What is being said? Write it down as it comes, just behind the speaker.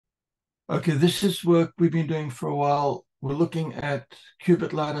Okay, this is work we've been doing for a while. We're looking at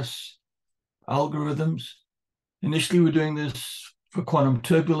qubit lattice algorithms. Initially, we're doing this for quantum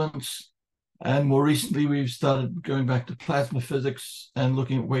turbulence, and more recently, we've started going back to plasma physics and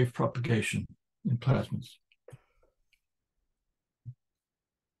looking at wave propagation in plasmas.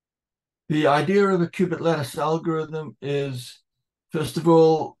 The idea of a qubit lattice algorithm is, first of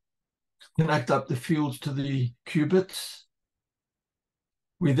all, connect up the fields to the qubits.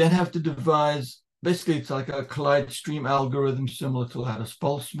 We then have to devise, basically it's like a collide stream algorithm similar to lattice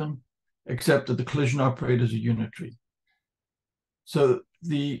Boltzmann, except that the collision operators are unitary. So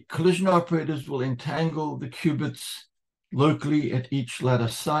the collision operators will entangle the qubits locally at each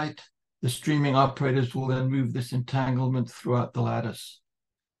lattice site. The streaming operators will then move this entanglement throughout the lattice.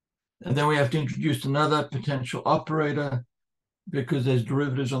 And then we have to introduce another potential operator because there's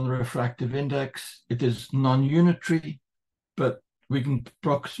derivatives on the refractive index. It is non-unitary, but we can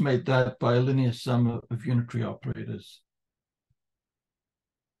approximate that by a linear sum of unitary operators.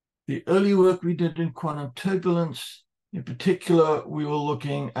 The early work we did in quantum turbulence, in particular, we were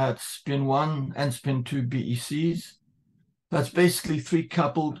looking at spin 1 and spin 2 BECs. That's basically three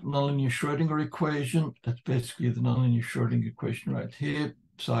coupled nonlinear Schrodinger equation. That's basically the nonlinear Schrodinger equation right here.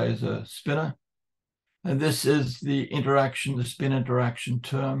 Psi is a spinner. And this is the interaction, the spin interaction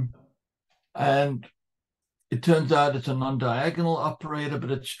term. And it turns out it's a non-diagonal operator,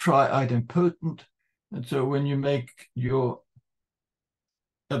 but it's tri-idempotent. And so when you make your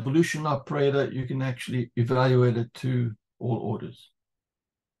evolution operator, you can actually evaluate it to all orders.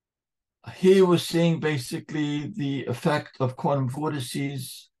 Here we're seeing basically the effect of quantum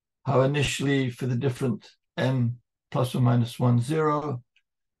vortices, how initially for the different m plus or minus 1, 0,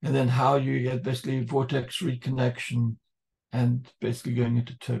 and then how you get basically vortex reconnection and basically going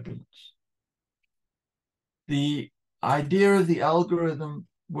into turbulence. The idea of the algorithm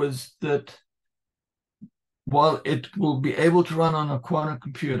was that while it will be able to run on a quantum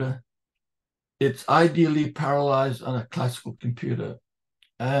computer, it's ideally parallelized on a classical computer.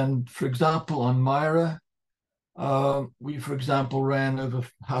 And for example, on Myra, we, for example, ran over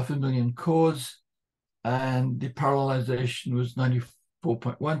 500,000 cores, and the parallelization was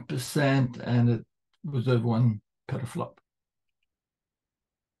 94.1%, and it was over 1 petaflop.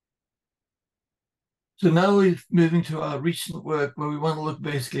 So now we're moving to our recent work where we want to look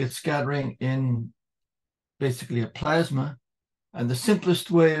basically at scattering in basically a plasma. And the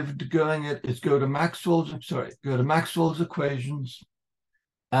simplest way of doing it is go to Maxwell's equations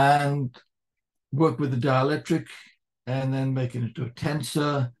and work with the dielectric and then make it into a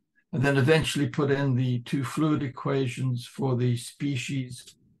tensor, and then eventually put in the two fluid equations for the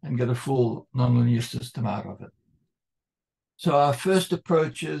species and get a full nonlinear system out of it. So our first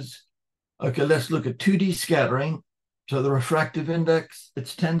approach is, okay, let's look at 2D scattering. So the refractive index,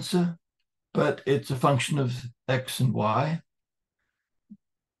 it's tensor, but it's a function of x and y.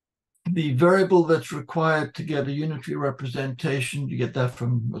 The variable that's required to get a unitary representation, you get that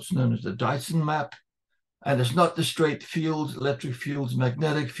from what's known as the Dyson map. And it's not the straight fields, electric fields,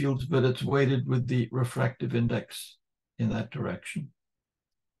 magnetic fields, but it's weighted with the refractive index in that direction.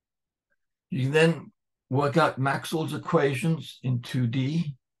 You can then work out Maxwell's equations in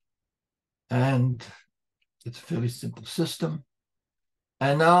 2D, and it's a fairly simple system.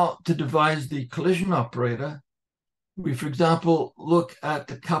 And now to devise the collision operator, we, for example, look at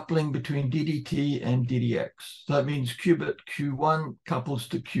the coupling between DDT and DDX. So that means qubit Q1 couples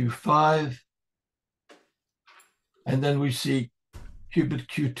to Q5, and then we see qubit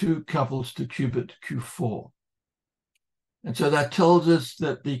Q2 couples to qubit Q4. And so that tells us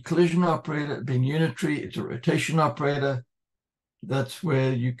that the collision operator, being unitary, it's a rotation operator. That's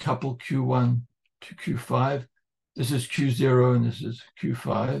where you couple Q1 to Q5. This is Q0 and this is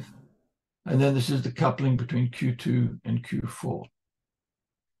Q5. And then this is the coupling between Q2 and Q4.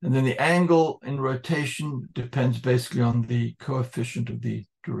 And then the angle in rotation depends basically on the coefficient of the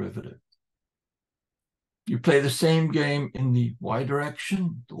derivative. You play the same game in the y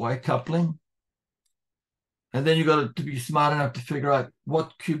direction, the y coupling. And then you got to be smart enough to figure out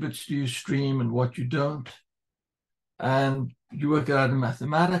what qubits do you stream and what you don't. And you work it out in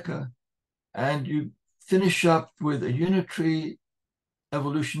Mathematica, and you finish up with a unitary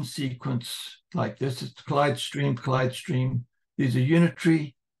evolution sequence like this. It's collide stream, collide stream. These are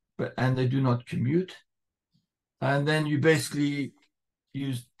unitary, and they do not commute. And then you basically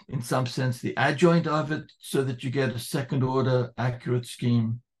use, in some sense, the adjoint of it so that you get a second order accurate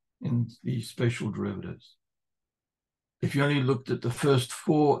scheme in the spatial derivatives. If you only looked at the first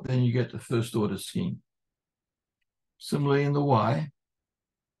four, then you get the first order scheme. Similarly in the Y.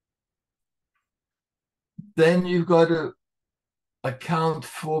 Then you've got to account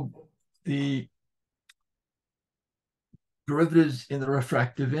for the derivatives in the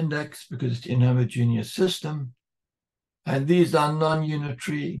refractive index because it's an inhomogeneous system. And these are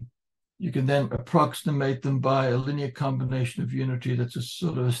non-unitary. You can then approximate them by a linear combination of unitary. That's a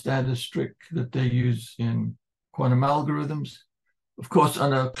sort of a standard trick that they use in quantum algorithms. Of course,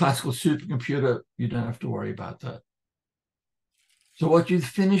 on a classical supercomputer, you don't have to worry about that. So what you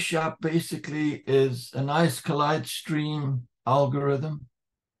finish up basically is a nice collide stream algorithm.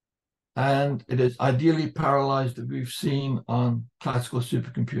 And it is ideally parallelized that we've seen on classical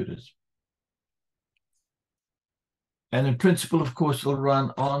supercomputers. And in principle, of course, it'll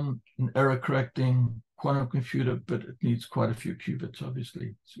run on an error-correcting quantum computer, but it needs quite a few qubits,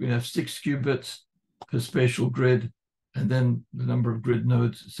 obviously. So we have 6 qubits per spatial grid, and then the number of grid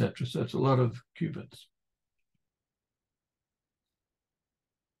nodes, etc. So it's a lot of qubits.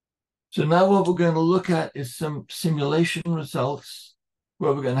 So now what we're going to look at is some simulation results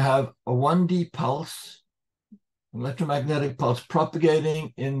where we're going to have a 1D pulse, electromagnetic pulse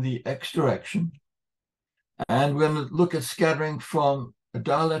propagating in the x direction. And we're going to look at scattering from a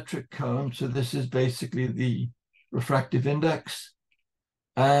dielectric cone. So this is basically the refractive index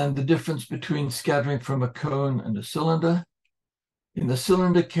and the difference between scattering from a cone and a cylinder. In the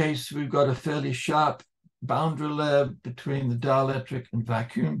cylinder case, we've got a fairly sharp boundary layer between the dielectric and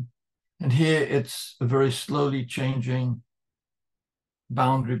vacuum. And here it's a very slowly changing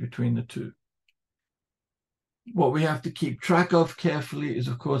boundary between the two. What we have to keep track of carefully is,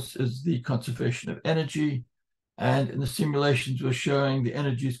 of course, is the conservation of energy. And in the simulations, we're showing the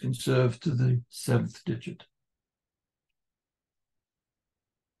energy is conserved to the 7th digit.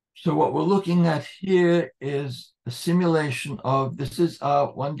 So what we're looking at here is a simulation of, this is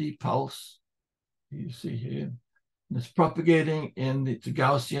our 1D pulse, you see here. And it's propagating it's a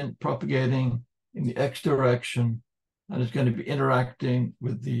Gaussian propagating in the x direction, and it's going to be interacting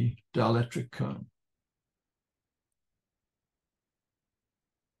with the dielectric cone.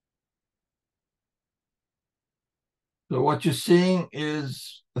 So what you're seeing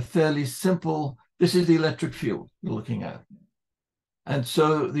is a fairly simple, this is the electric field you're looking at. And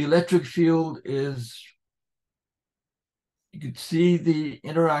so the electric field is, you could see the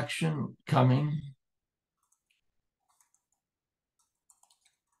interaction coming.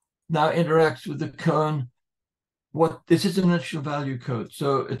 Now interacts with the cone. This is an initial value code.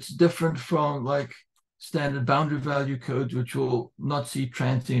 So it's different from like standard boundary value codes, which will not see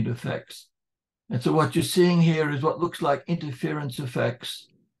transient effects. And so what you're seeing here is what looks like interference effects.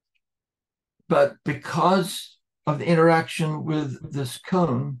 But because of the interaction with this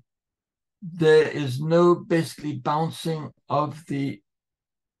cone, there is no basically bouncing of the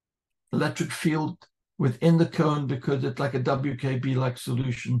electric field within the cone because it's like a WKB-like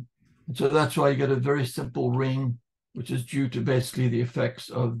solution. And so that's why you get a very simple ring, which is due to basically the effects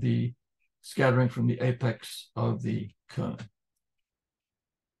of the scattering from the apex of the cone.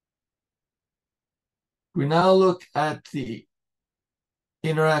 We now look at the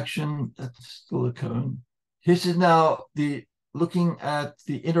interaction, that's still a cone. This is now looking at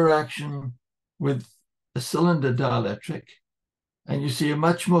the interaction with a cylinder dielectric, and you see a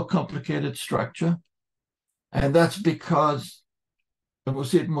much more complicated structure. And that's because, and we'll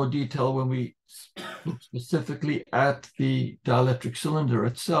see it in more detail when we look specifically at the dielectric cylinder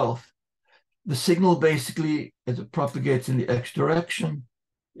itself, the signal basically, as it propagates in the x direction,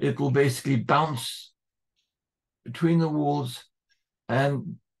 it will basically bounce between the walls,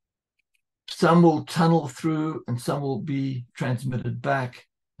 and some will tunnel through and some will be transmitted back.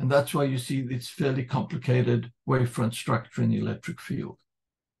 And that's why you see this fairly complicated wavefront structure in the electric field.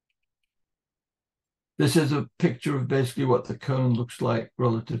 This is a picture of basically what the cone looks like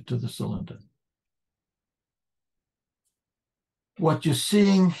relative to the cylinder. What you're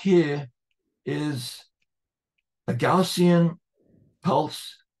seeing here is a Gaussian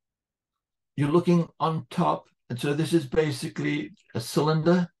pulse. You're looking on top. And so this is basically a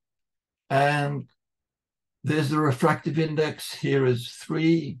cylinder, and there's the refractive index. Here is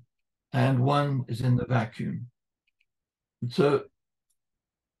 3, and 1 is in the vacuum. And so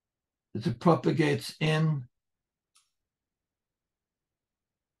as it propagates in,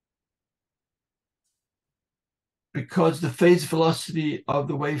 because the phase velocity of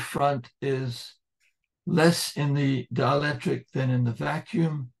the wavefront is less in the dielectric than in the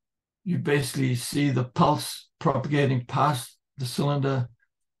vacuum, you basically see the pulse propagating past the cylinder.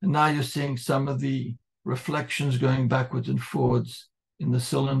 And now you're seeing some of the reflections going backwards and forwards in the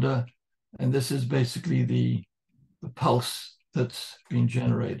cylinder. And this is basically the pulse that's being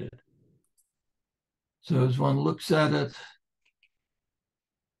generated. So as one looks at it,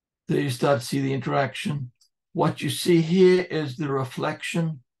 there you start to see the interaction. What you see here is the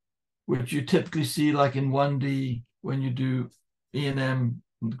reflection, which you typically see like in 1D when you do E&M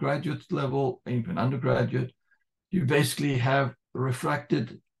in the graduate level, even undergraduate. You basically have a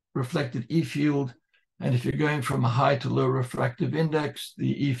reflected E field. And if you're going from a high to low refractive index,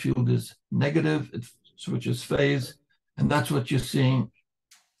 the E field is negative, it switches phase. And that's what you're seeing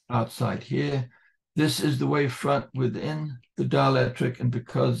outside here. This is the wavefront within the dielectric. And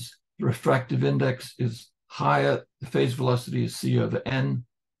because the refractive index is higher, the phase velocity is C over N.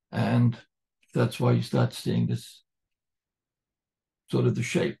 And that's why you start seeing this sort of the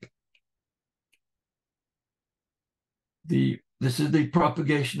shape. This is the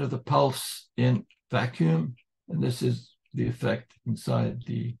propagation of the pulse in vacuum, and this is the effect inside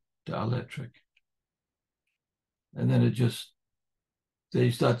the dielectric. And then it just, so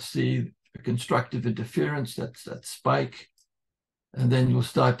you start to see a constructive interference, that's that spike, and then you'll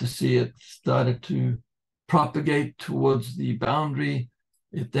start to see it started to propagate towards the boundary.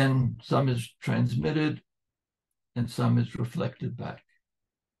 It then, some is transmitted and some is reflected back.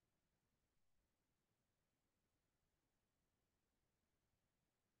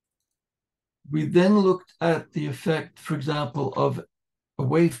 We then looked at the effect, for example, of a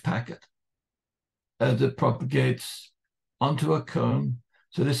wave packet as it propagates onto a cone.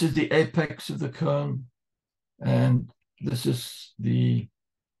 So this is the apex of the cone, and this is the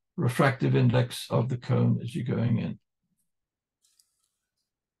refractive index of the cone as you're going in.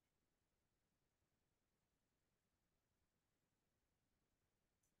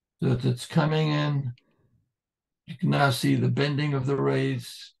 So as it's coming in, you can now see the bending of the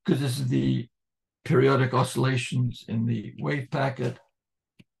rays, because this is the periodic oscillations in the wave packet.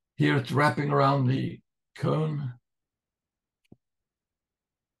 Here it's wrapping around the cone.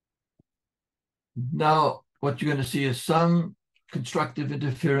 Now, what you're going to see is some constructive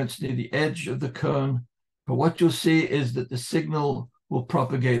interference near the edge of the cone, but what you'll see is that the signal will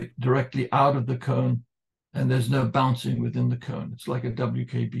propagate directly out of the cone, and there's no bouncing within the cone. It's like a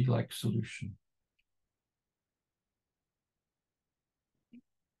WKB-like solution.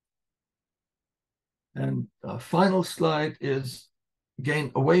 And our final slide is,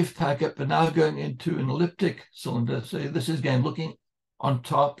 again, a wave packet, but now going into an elliptic cylinder. So this is, again, looking on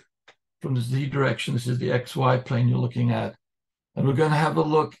top from the Z direction. This is the XY plane you're looking at. And we're going to have a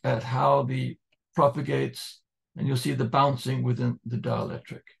look at how the propagates, and you'll see the bouncing within the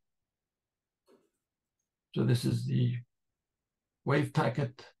dielectric. So this is the wave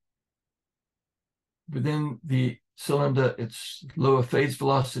packet. Within the cylinder, it's lower phase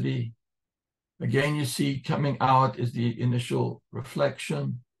velocity. Again, you see coming out is the initial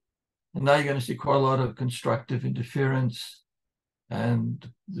reflection. And now you're going to see quite a lot of constructive interference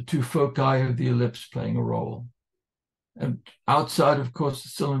and the two foci of the ellipse playing a role. And outside, of course, the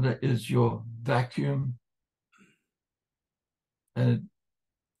cylinder is your vacuum. And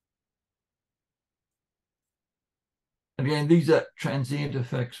again, these are transient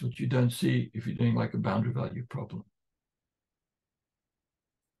effects, which you don't see if you're doing like a boundary value problem.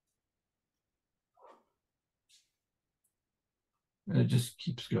 And it just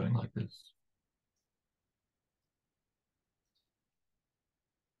keeps going like this.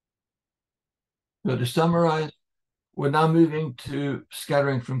 So to summarize, we're now moving to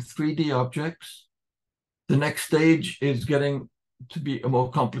scattering from 3D objects. The next stage is getting to be a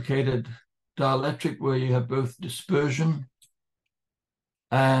more complicated dielectric where you have both dispersion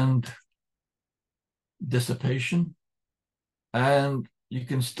and dissipation. And you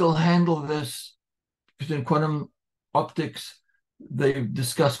can still handle this because in quantum optics, they've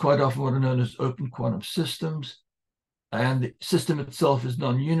discussed quite often what are known as open quantum systems. And the system itself is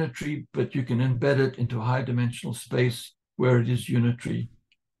non-unitary, but you can embed it into a high-dimensional space where it is unitary.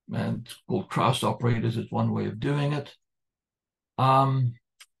 And it's called Krauss operators is one way of doing it. And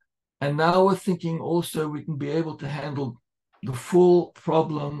now we're thinking also we can be able to handle the full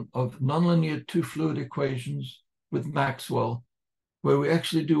problem of nonlinear two-fluid equations with Maxwell, where we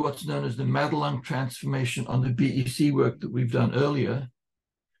actually do what's known as the Madelung transformation on the BEC work that we've done earlier.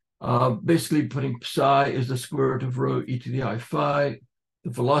 Basically putting psi is the square root of rho e to the I phi. The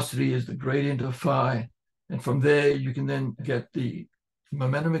velocity is the gradient of phi. And from there, you can then get the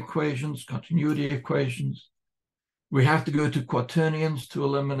momentum equations, continuity equations. We have to go to quaternions to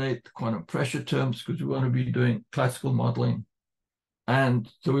eliminate the quantum pressure terms because we want to be doing classical modeling. And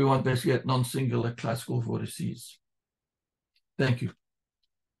so we want basically at non-singular classical vortices. Thank you.